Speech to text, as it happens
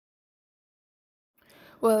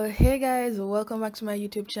Well, hey guys, welcome back to my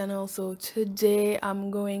YouTube channel. So today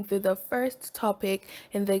I'm going through the first topic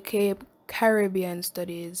in the Cape Caribbean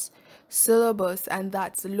Studies syllabus, and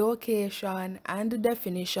that's location and the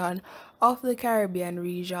definition of the Caribbean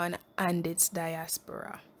region and its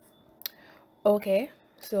diaspora. Okay,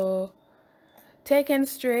 so taken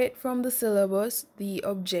straight from the syllabus, the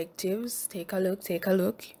objectives, take a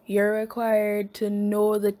look. You're required to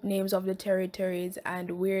know the names of the territories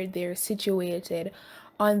and where they're situated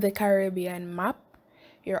on the Caribbean map.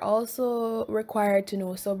 You're also required to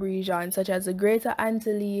know sub-regions such as the Greater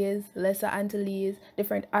Antilles, Lesser Antilles,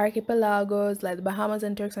 different archipelagos like the Bahamas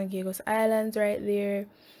and Turks and Caicos Islands right there.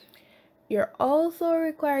 You're also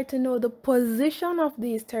required to know the position of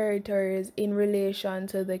these territories in relation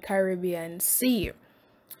to the Caribbean Sea.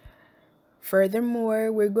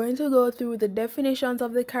 Furthermore, we're going to go through the definitions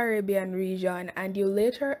of the Caribbean region, and you'll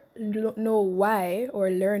later know why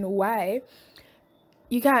or learn why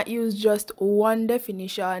you can't use just one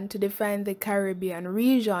definition to define the Caribbean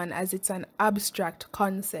region, as it's an abstract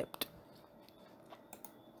concept.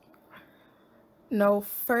 Now,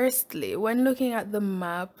 firstly, when looking at the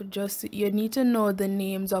map, you need to know the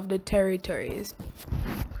names of the territories.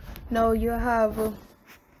 Now, you have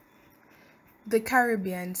the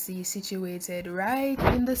Caribbean Sea situated right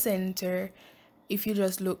in the center. If you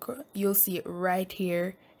just look, you'll see it right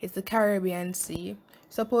here. It's the Caribbean Sea.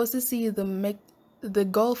 Supposed to see the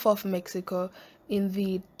Gulf of Mexico in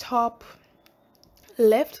the top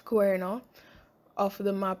left corner of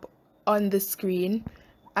the map on the screen,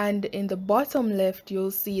 and in the bottom left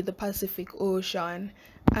you'll see the Pacific Ocean,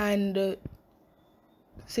 and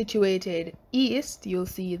situated east you'll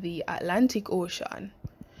see the Atlantic Ocean.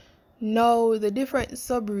 Now, the different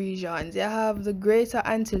subregions, you have the Greater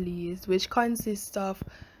Antilles, which consists of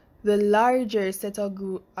the larger set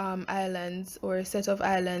of islands or set of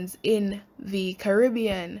islands in the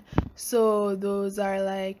Caribbean. So those are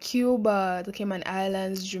like Cuba, the Cayman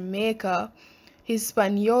Islands, Jamaica,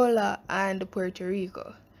 Hispaniola, and Puerto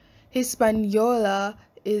Rico. Hispaniola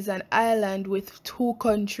is an island with two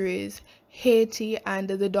countries, Haiti and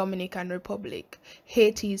the Dominican Republic.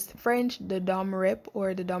 Haiti is French, the Dom Rep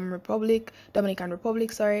or the Dominican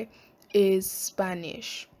Republic, is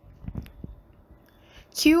Spanish.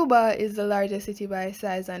 Cuba is the largest city by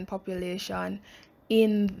size and population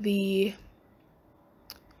in the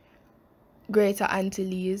Greater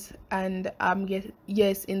Antilles and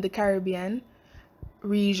in the Caribbean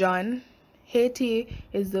region. Haiti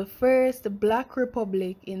is the first black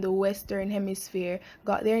republic in the Western Hemisphere,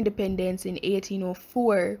 got their independence in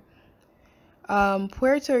 1804.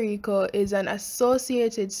 Puerto Rico is an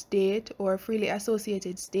associated state or freely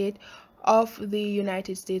associated state of the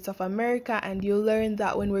United States of America, and you'll learn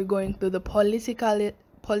that when we're going through the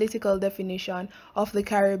political definition of the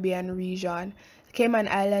Caribbean region. The Cayman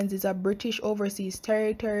Islands is a British overseas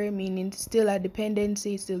territory, meaning still a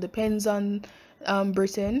dependency, still depends on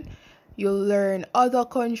Britain. You'll learn other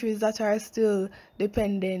countries that are still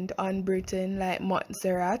dependent on Britain, like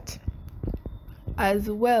Montserrat. As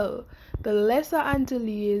well, the Lesser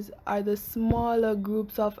Antilles are the smaller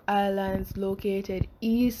groups of islands located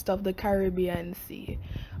east of the Caribbean Sea.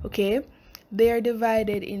 Okay, they are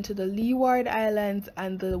divided into the Leeward Islands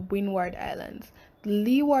and the Windward Islands. The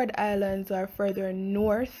Leeward Islands are further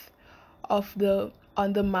north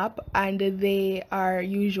on the map, and they are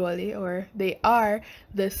the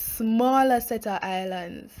smaller set of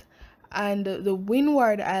islands, and the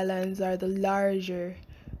Windward Islands are the larger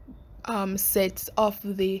sets of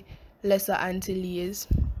the Lesser Antilles.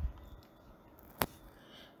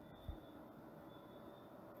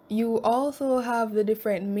 You also have the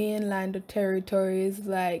different mainland territories,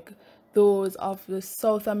 like those of the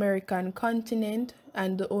South American continent,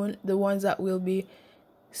 and the ones that we'll be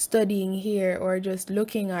studying here or just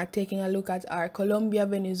taking a look at are Colombia,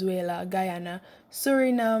 Venezuela, Guyana,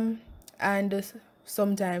 Suriname, and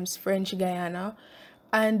sometimes French Guyana,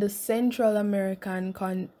 and the Central American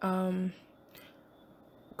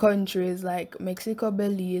countries like Mexico,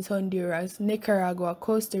 Belize, Honduras, Nicaragua,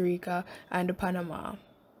 Costa Rica, and Panama.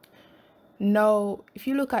 Now, if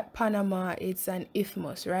you look at Panama, it's an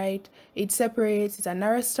isthmus, right? It's a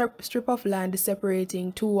narrow strip of land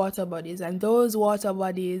separating two water bodies, and those water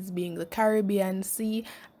bodies being the Caribbean Sea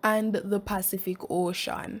and the Pacific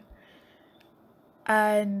Ocean.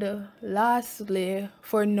 And lastly,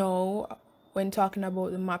 for now, when talking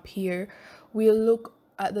about the map here, we'll look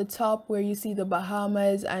at the top where you see the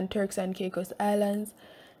Bahamas and Turks and Caicos Islands.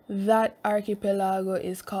 That archipelago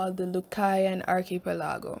is called the Lucayan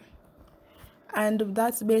Archipelago. And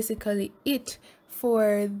that's basically it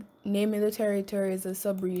for naming the territories, the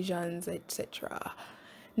subregions, etc.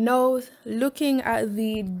 Now, looking at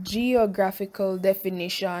the geographical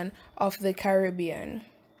definition of the Caribbean.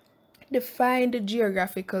 Defined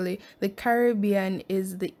geographically, the Caribbean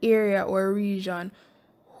is the area or region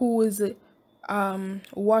whose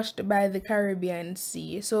washed by the Caribbean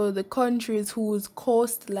Sea. So the countries whose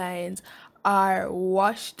coastlines are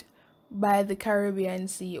washed by the Caribbean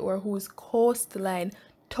Sea, or whose coastline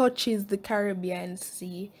touches the Caribbean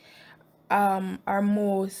Sea, are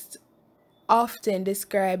most often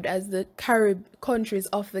described as the countries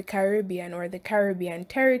of the Caribbean, or the Caribbean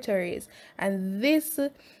territories, and this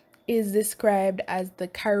is described as the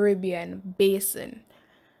Caribbean Basin.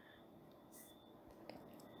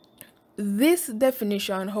 This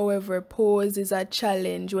definition, however, poses a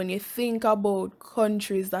challenge when you think about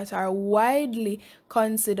countries that are widely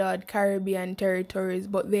considered Caribbean territories,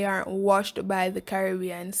 but they aren't washed by the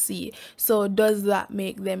Caribbean Sea. So does that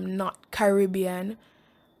make them not Caribbean?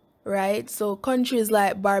 Right? So countries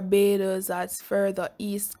like Barbados, that's further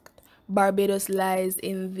east. Barbados lies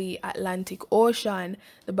in the Atlantic Ocean.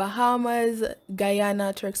 The Bahamas,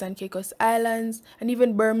 Guyana, Turks and Caicos Islands, and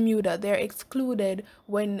even Bermuda, they're excluded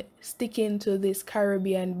when sticking to this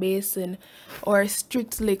Caribbean basin, or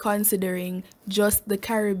strictly considering just the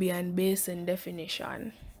Caribbean basin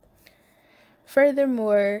definition.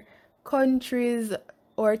 Furthermore, countries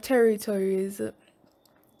or territories,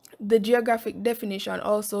 the geographic definition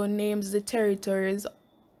also names the territories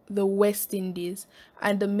the West Indies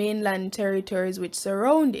and the mainland territories which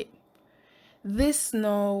surround it. This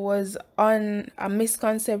now was on a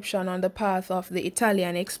misconception on the part of the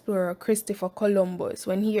Italian explorer Christopher Columbus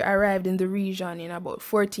when he arrived in the region in about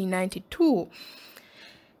 1492.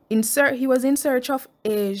 He was in search of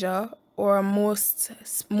Asia, or more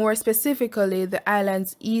specifically the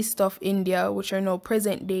islands east of India, which are now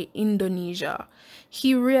present-day Indonesia.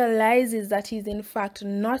 He realizes that he's in fact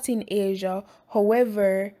not in Asia.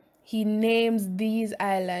 However, he names these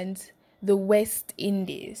islands the West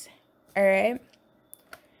Indies. Alright?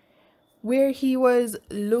 Where he was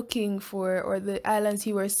looking for, or the islands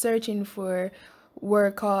he was searching for,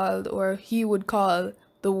 were called, or he would call,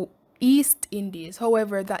 the East Indies.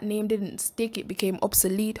 However, that name didn't stick, it became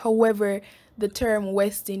obsolete. However, the term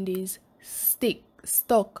West Indies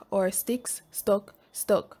stuck.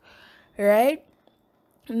 Right?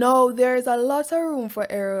 Now, there's a lot of room for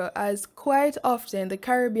error, as quite often the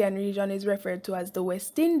Caribbean region is referred to as the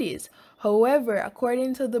West Indies. However,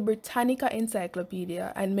 according to the Britannica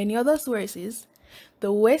Encyclopedia and many other sources,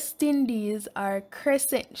 the West Indies are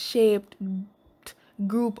crescent-shaped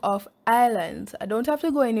group of islands. I don't have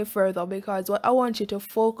to go any further, because what I want you to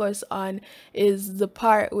focus on is the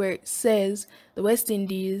part where it says the West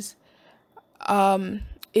Indies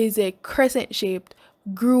is a crescent-shaped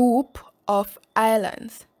group of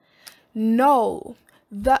islands. No,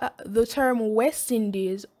 the term West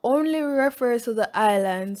Indies only refers to the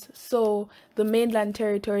islands, so the mainland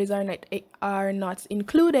territories are not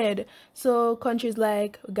included. So countries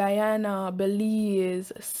like Guyana,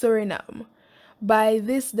 Belize, Suriname, by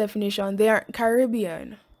this definition, they aren't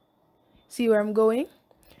Caribbean. See where I'm going?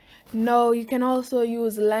 Now, you can also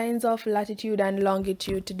use lines of latitude and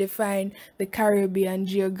longitude to define the Caribbean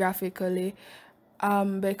geographically,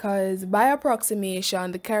 because by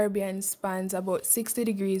approximation, the Caribbean spans about 60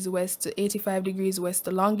 degrees west to 85 degrees west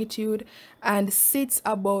longitude and sits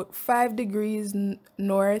about 5 degrees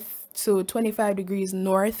north to 25 degrees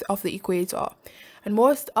north of the equator. And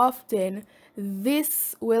most often,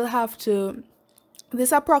 this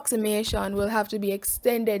approximation will have to be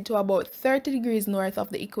extended to about 30 degrees north of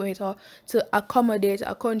the equator to accommodate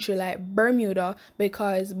a country like Bermuda,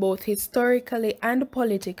 because both historically and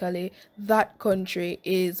politically, that country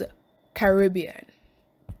is Caribbean.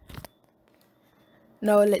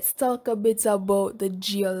 Now let's talk a bit about the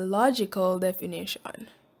geological definition.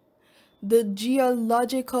 The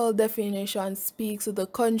geological definition speaks of the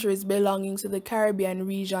countries belonging to the Caribbean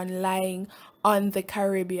region lying on the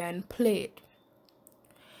Caribbean plate.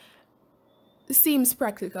 Seems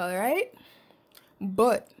practical, right?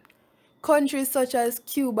 But countries such as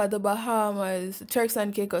Cuba, the Bahamas, Turks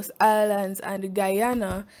and Caicos Islands, and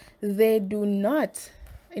Guyana, they do not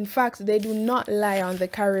lie on the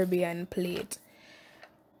Caribbean plate.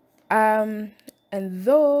 And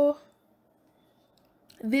though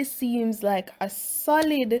this seems like a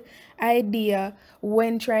solid idea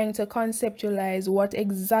when trying to conceptualize what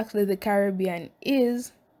exactly the Caribbean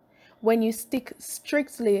is, when you stick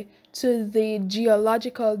strictly to the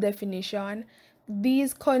geological definition,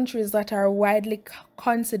 these countries that are widely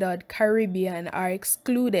considered Caribbean are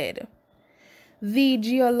excluded. The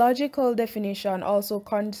geological definition also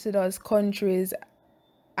considers countries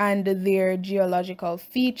and their geological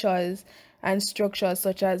features and structures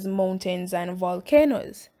such as mountains and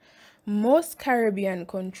volcanoes. Most Caribbean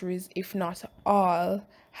countries, if not all,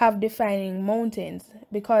 have defining mountains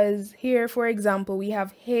because here, for example, we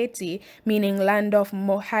have Haiti, meaning land of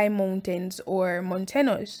high mountains or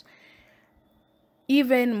mountainous.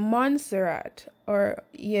 Even Montserrat, or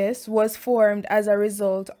yes, was formed as a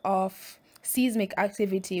result of seismic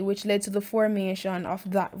activity, which led to the formation of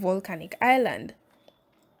that volcanic island.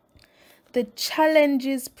 The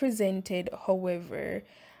challenges presented, however,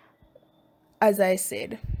 as I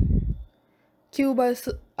said, Cuba's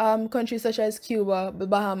countries such as Cuba, the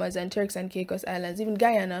Bahamas, and Turks and Caicos Islands, even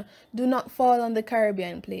Guyana, do not fall on the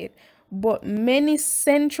Caribbean plate. But many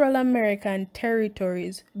Central American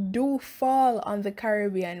territories do fall on the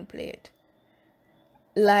Caribbean plate,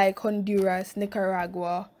 like Honduras,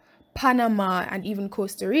 Nicaragua, Panama, and even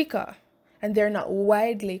Costa Rica, and they're not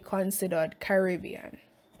widely considered Caribbean.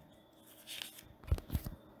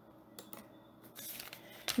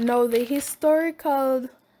 Now, the historical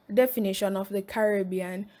definition of the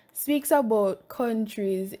Caribbean speaks about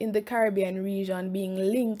countries in the Caribbean region being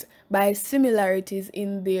linked by similarities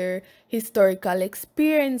in their historical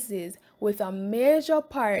experiences, with a major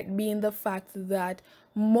part being the fact that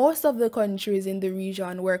most of the countries in the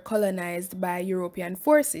region were colonized by European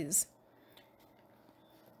forces.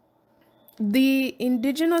 The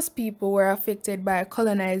indigenous people were affected by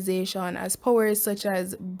colonization as powers such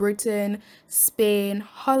as Britain, Spain,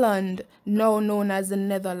 Holland, now known as the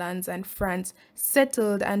Netherlands, and France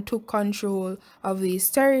settled and took control of these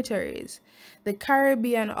territories. The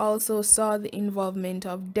Caribbean also saw the involvement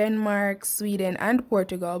of Denmark, Sweden, and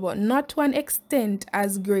Portugal, but not to an extent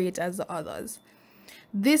as great as the others.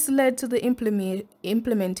 This led to the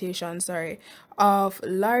implementation of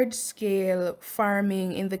large-scale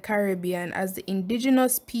farming in the Caribbean as the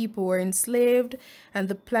indigenous people were enslaved and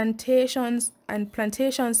the plantation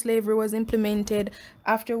slavery was implemented,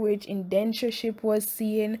 after which indentureship was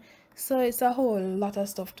seen. So it's a whole lot of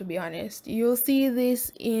stuff, to be honest. You'll see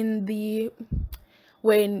this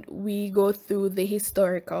when we go through the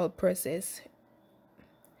historical process.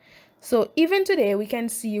 So even today, we can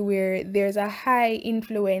see where there's a high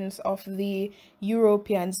influence of the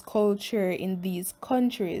Europeans' culture in these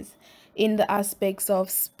countries, in the aspects of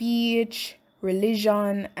speech,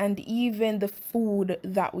 religion, and even the food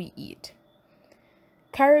that we eat.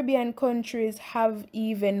 Caribbean countries have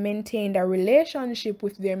even maintained a relationship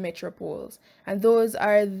with their metropoles, and those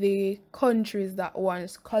are the countries that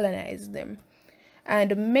once colonized them.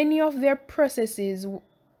 And many of the processes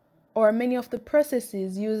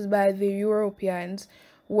used by the Europeans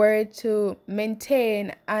were to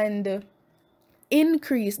maintain and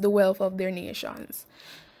increase the wealth of their nations.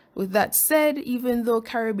 With that said, even though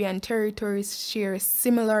Caribbean territories share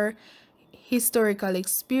similar historical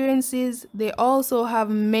experiences, they also have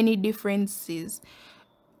many differences.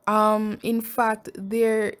 In fact,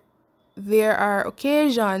 there are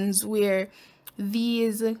occasions where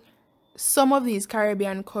some of these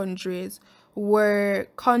Caribbean countries were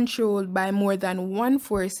controlled by more than one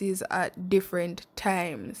forces at different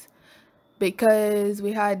times, because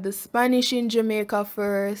we had the Spanish in Jamaica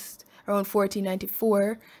first around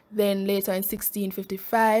 1494, then later in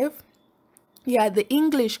 1655 you had the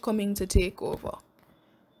English coming to take over.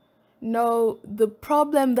 Now, the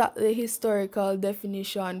problem that the historical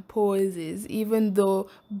definition poses, even though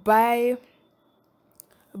by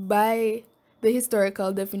the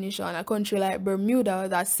historical definition, a country like Bermuda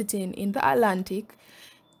that's sitting in the Atlantic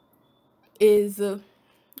is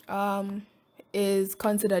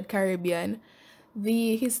considered Caribbean.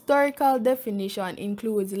 The historical definition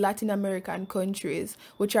includes Latin American countries,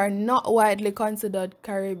 which are not widely considered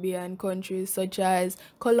Caribbean countries, such as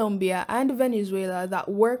Colombia and Venezuela, that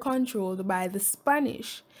were controlled by the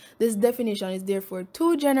Spanish. This definition is therefore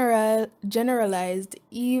too generalized,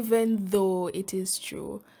 even though it is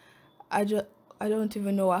true. I don't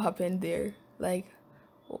even know what happened there. Like,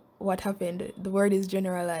 what happened? The word is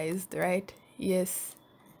generalized, right? Yes.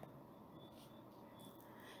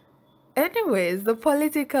 Anyways, the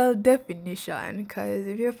political definition, because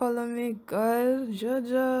if you follow me, girl,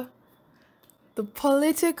 Jojo, the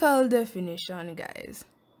political definition, guys.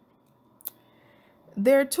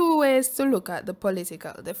 There are two ways to look at the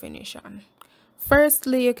political definition.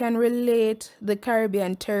 Firstly, you can relate the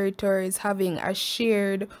Caribbean territories having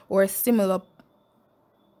shared or similar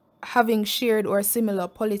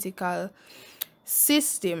political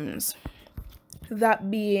systems,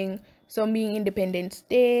 that being some being independent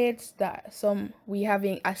states, that some we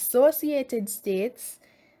having associated states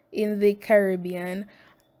in the Caribbean,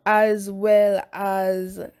 as well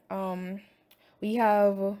as we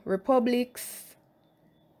have republics,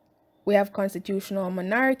 we have constitutional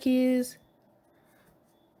monarchies,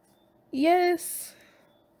 Yes.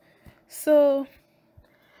 So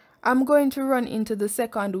I'm going to run into the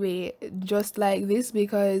second way just like this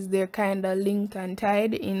because they're kind of linked and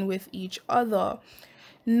tied in with each other.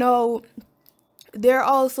 Now, there are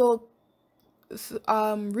also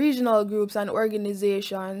regional groups and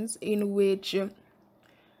organizations in which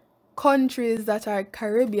countries that are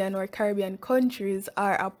Caribbean or Caribbean countries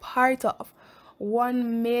are a part of.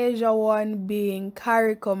 One major one being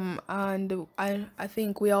CARICOM, and I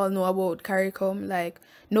think we all know about CARICOM, like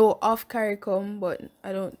know of CARICOM, but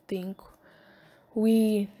I don't think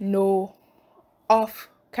we know of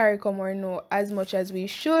CARICOM or know as much as we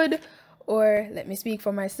should. Or let me speak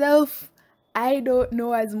for myself, I don't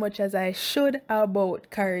know as much as I should about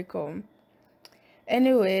CARICOM.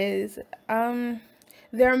 Anyways,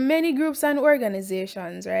 there are many groups and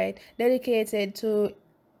organizations, right, dedicated to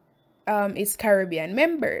its Caribbean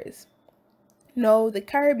members. Now, the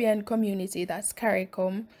Caribbean community, that's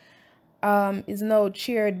CARICOM, is now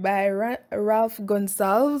chaired by Ralph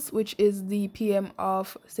Gonsalves, which is the PM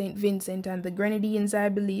of St. Vincent and the Grenadines, I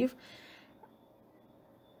believe.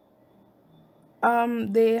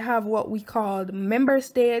 They have what we call member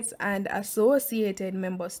states and associated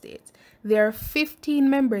member states. There are 15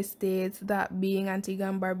 member states, that being Antigua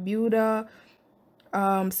and Barbuda,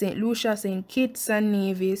 St. Lucia, St. Kitts and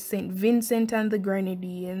Nevis, St. Vincent and the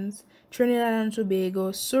Grenadines, Trinidad and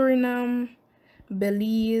Tobago, Suriname,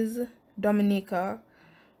 Belize, Dominica,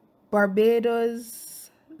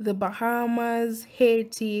 Barbados, the Bahamas,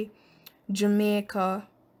 Haiti, Jamaica.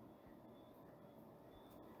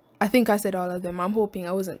 I think I said all of them. I'm hoping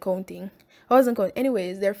I wasn't counting.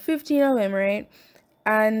 Anyways, there are 15 of them, right?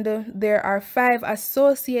 And there are 5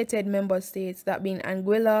 associated member states, that being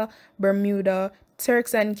Anguilla, Bermuda,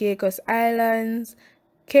 Turks and Caicos Islands,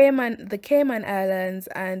 the Cayman Islands,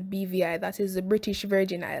 and BVI, that is the British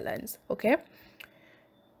Virgin Islands. Okay.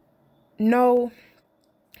 Now,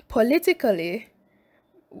 politically,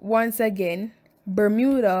 once again,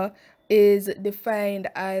 Bermuda is defined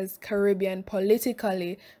as Caribbean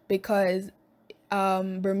politically because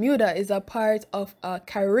Bermuda is a part of a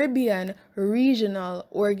Caribbean regional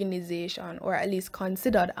organization, or at least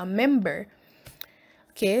considered a member.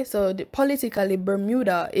 Okay, so politically,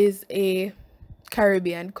 Bermuda is a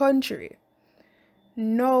Caribbean country.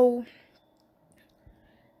 Now,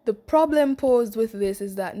 the problem posed with this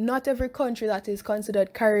is that not every country that is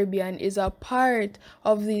considered Caribbean is a part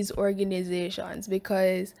of these organizations,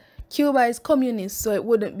 because Cuba is communist, so it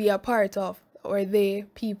wouldn't be a part of, or the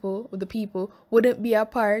people wouldn't be a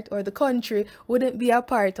part, or the country wouldn't be a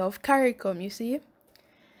part of CARICOM, you see.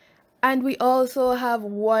 And we also have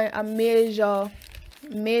a major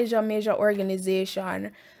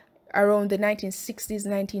organization around the 1960s,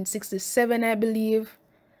 1967, I believe.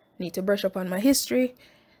 Need to brush up on my history.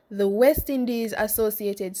 The West Indies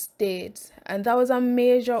Associated States, and that was a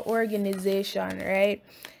major organization, right,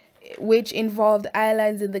 which involved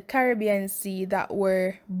islands in the Caribbean Sea that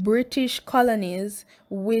were British colonies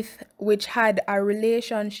which had a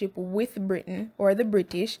relationship with Britain or the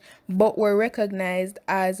British, but were recognized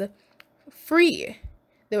as free.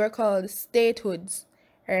 They were called statehoods,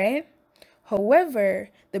 right? However,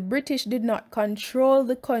 the British did not control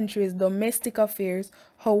the country's domestic affairs.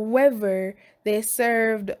 However, they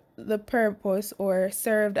served the purpose, or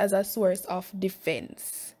served as a source of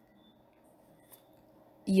defense.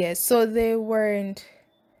 Yes, so they weren't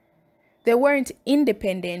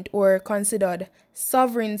independent or considered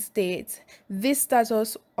sovereign states. This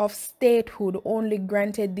status of statehood only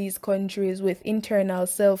granted these countries with internal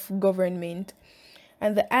self-government.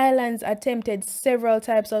 And the islands attempted several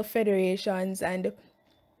types of federations, and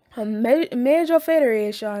a major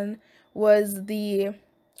federation was the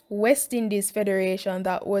West Indies Federation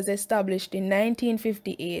that was established in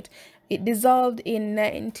 1958. It dissolved in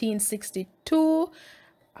 1962.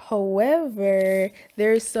 However,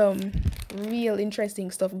 there's some real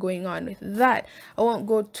interesting stuff going on with that. I won't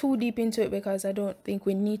go too deep into it because I don't think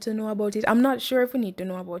we need to know about it. I'm not sure if we need to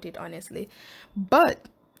know about it, honestly. But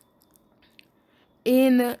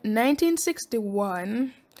in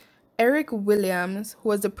 1961, Eric Williams, who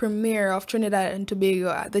was the premier of Trinidad and Tobago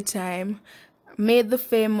at the time, made the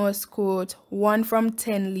famous quote, "1 from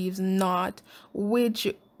 10 leaves not," which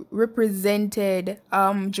represented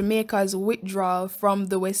Jamaica's withdrawal from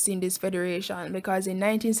the West Indies Federation, because in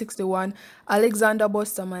 1961 Alexander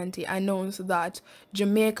Bustamante announced that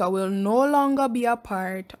Jamaica will no longer be a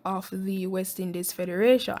part of the West Indies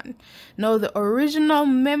Federation. Now, the original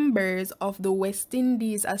members of the West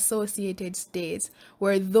Indies Associated States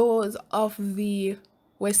were those of the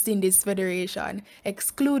West Indies Federation,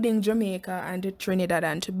 excluding Jamaica and Trinidad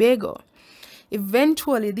and Tobago.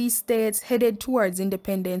 Eventually, these states headed towards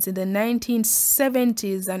independence in the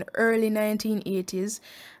 1970s and early 1980s,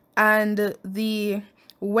 and the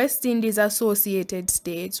West Indies Associated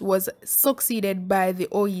States was succeeded by the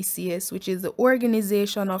OECS, which is the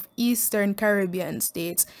Organization of Eastern Caribbean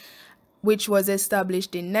States, which was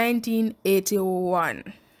established in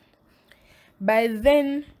 1981. By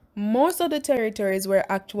then, most of the territories were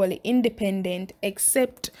actually independent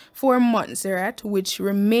except for Montserrat, which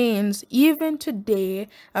remains even today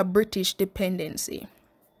a British dependency.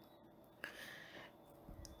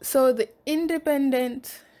 So the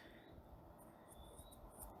independent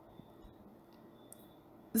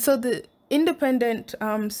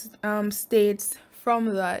states from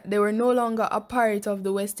that, they were no longer a part of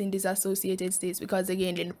the West Indies Associated States because they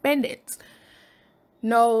gained independence.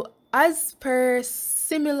 Now, as per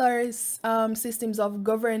similar systems of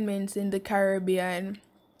governments in the Caribbean,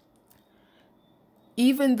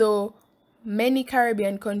 even though many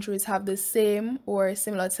Caribbean countries have the same or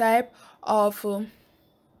similar type of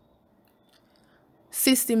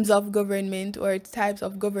systems of government or types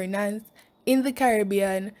of governance, in the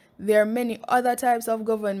Caribbean, there are many other types of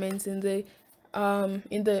governments in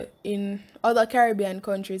other Caribbean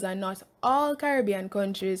countries, and not all Caribbean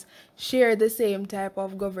countries share the same type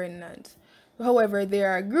of governance. However, there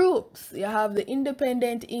are groups. You have the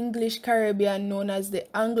independent English Caribbean, known as the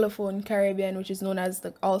Anglophone Caribbean, which is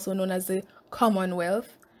also known as the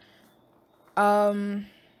Commonwealth. You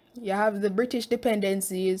have the British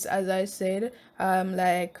dependencies, as I said,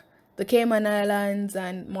 like the Cayman Islands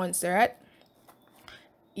and Montserrat.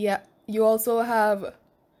 Yeah, you also have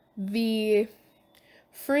the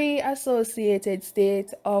Free Associated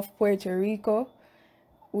State of Puerto Rico,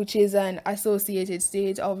 which is an associated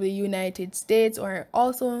state of the United States, or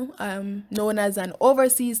also known as an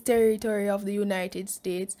overseas territory of the United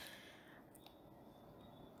States.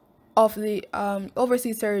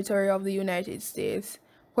 Overseas territory of the United States.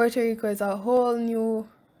 Puerto Rico is a whole new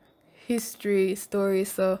history story,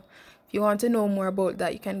 so if you want to know more about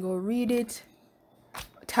that, you can go read it.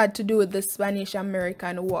 It had to do with the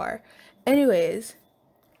Spanish-American War. Anyways,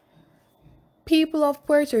 people of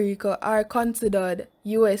Puerto Rico are considered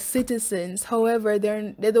U.S. citizens. However,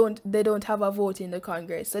 they don't have a vote in the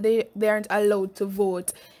Congress, so they aren't allowed to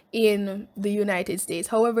vote in the United States.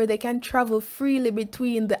 However, they can travel freely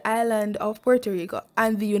between the island of Puerto Rico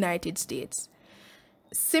and the United States.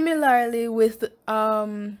 Similarly, with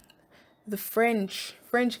the French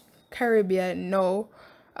Caribbean, no,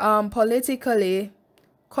 politically,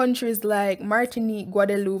 countries like Martinique,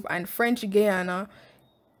 Guadeloupe, and French Guiana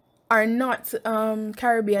are not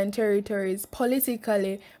Caribbean territories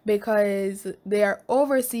politically because they are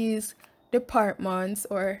overseas departments,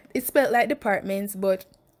 or it's spelled like departments, but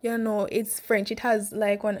you know, it's French. It has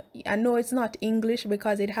like one. I know it's not English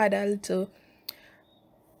because it had a little.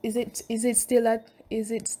 Is it still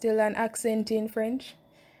an accent in French?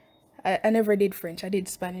 I never did French. I did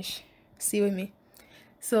Spanish. See with me.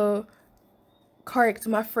 So correct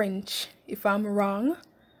my French if I'm wrong,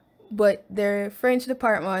 but they're French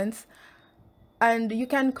departments, and you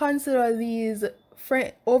can consider these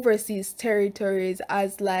overseas territories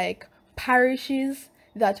as like parishes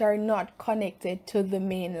that are not connected to the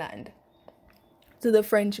mainland, to the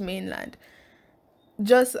French mainland.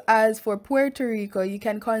 Just as for Puerto Rico, you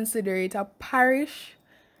can consider it a parish.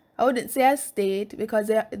 I wouldn't say a state because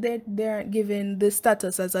they aren't given the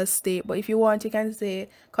status as a state, but if you want, you can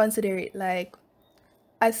consider it like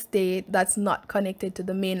a state that's not connected to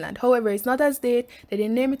the mainland. However, it's not a state. They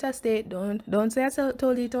didn't name it a state. Don't say I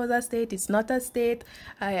told you it was a state. It's not a state.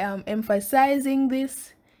 I am emphasizing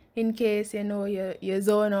this in case you know you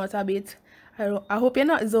zone out a bit. I hope you're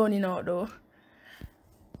not zoning out though.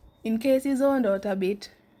 In case you zoned out a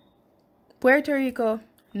bit, Puerto Rico,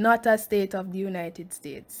 not a state of the United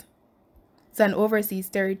States. It's an overseas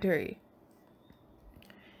territory.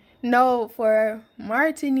 Now, for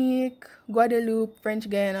Martinique, Guadeloupe, French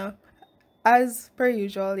Guiana, as per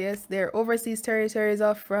usual, yes, they're overseas territories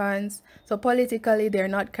of France. So politically, they're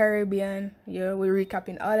not Caribbean. Yeah, we're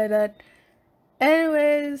recapping all of that.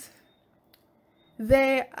 Anyways,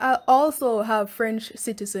 they also have French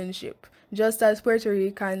citizenship, just as Puerto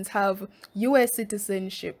Ricans have U.S.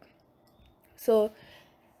 citizenship. So,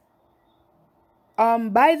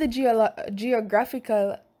 by the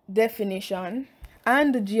geographical definition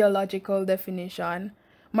and the geological definition,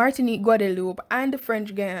 Martinique, Guadeloupe, and the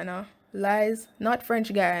French Guiana not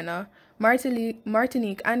French Guiana.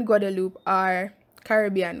 Martinique and Guadeloupe are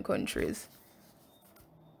Caribbean countries.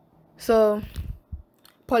 So,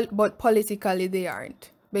 but politically they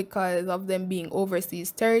aren't because of them being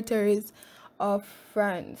overseas territories of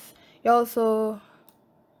France.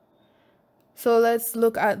 So let's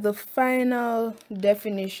look at the final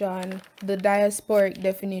definition, the diasporic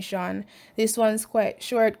definition. This one's quite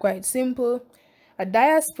short, quite simple. A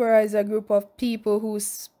diaspora is a group of people who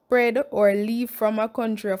spread or leave from a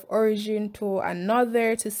country of origin to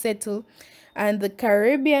another to settle, and the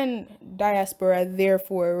Caribbean diaspora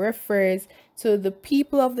therefore refers to the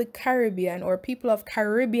people of the Caribbean or people of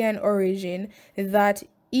Caribbean origin that,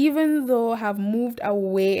 even though have moved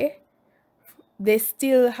away, they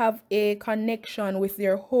still have a connection with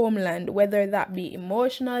their homeland, whether that be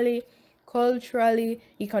emotionally, culturally,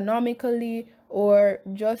 economically, or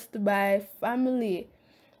just by family,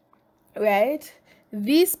 right?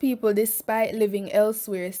 These people, despite living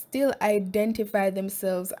elsewhere, still identify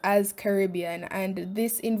themselves as Caribbean, and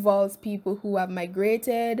this involves people who have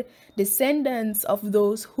migrated, descendants of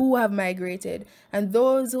those who have migrated, and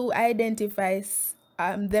those who identify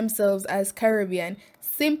themselves as Caribbean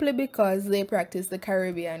simply because they practice the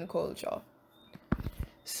Caribbean culture.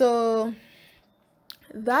 So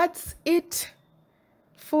that's it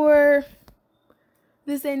for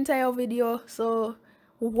this entire video. So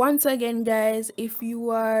once again, guys, if you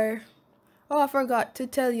are, oh, I forgot to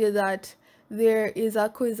tell you that there is a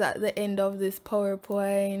quiz at the end of this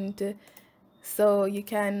PowerPoint, so you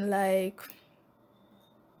can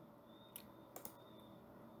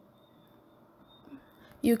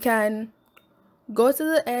go to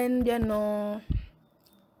the end,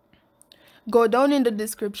 go down in the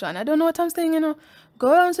description. I don't know what I'm saying,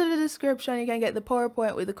 go down to the description. You can get the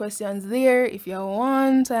PowerPoint with the questions there if you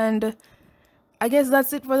want. And I guess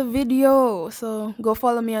that's it for the video. So go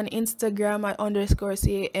follow me on Instagram at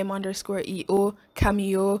 _CAM_EO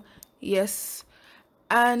cameo. Yes.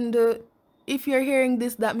 And if you're hearing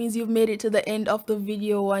this, that means you've made it to the end of the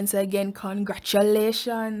video. Once again,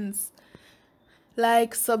 congratulations.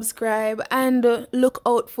 Like, subscribe, and look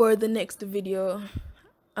out for the next video.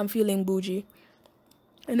 I'm feeling bougie.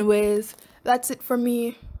 Anyways, that's it for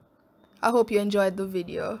me. I hope you enjoyed the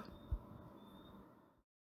video.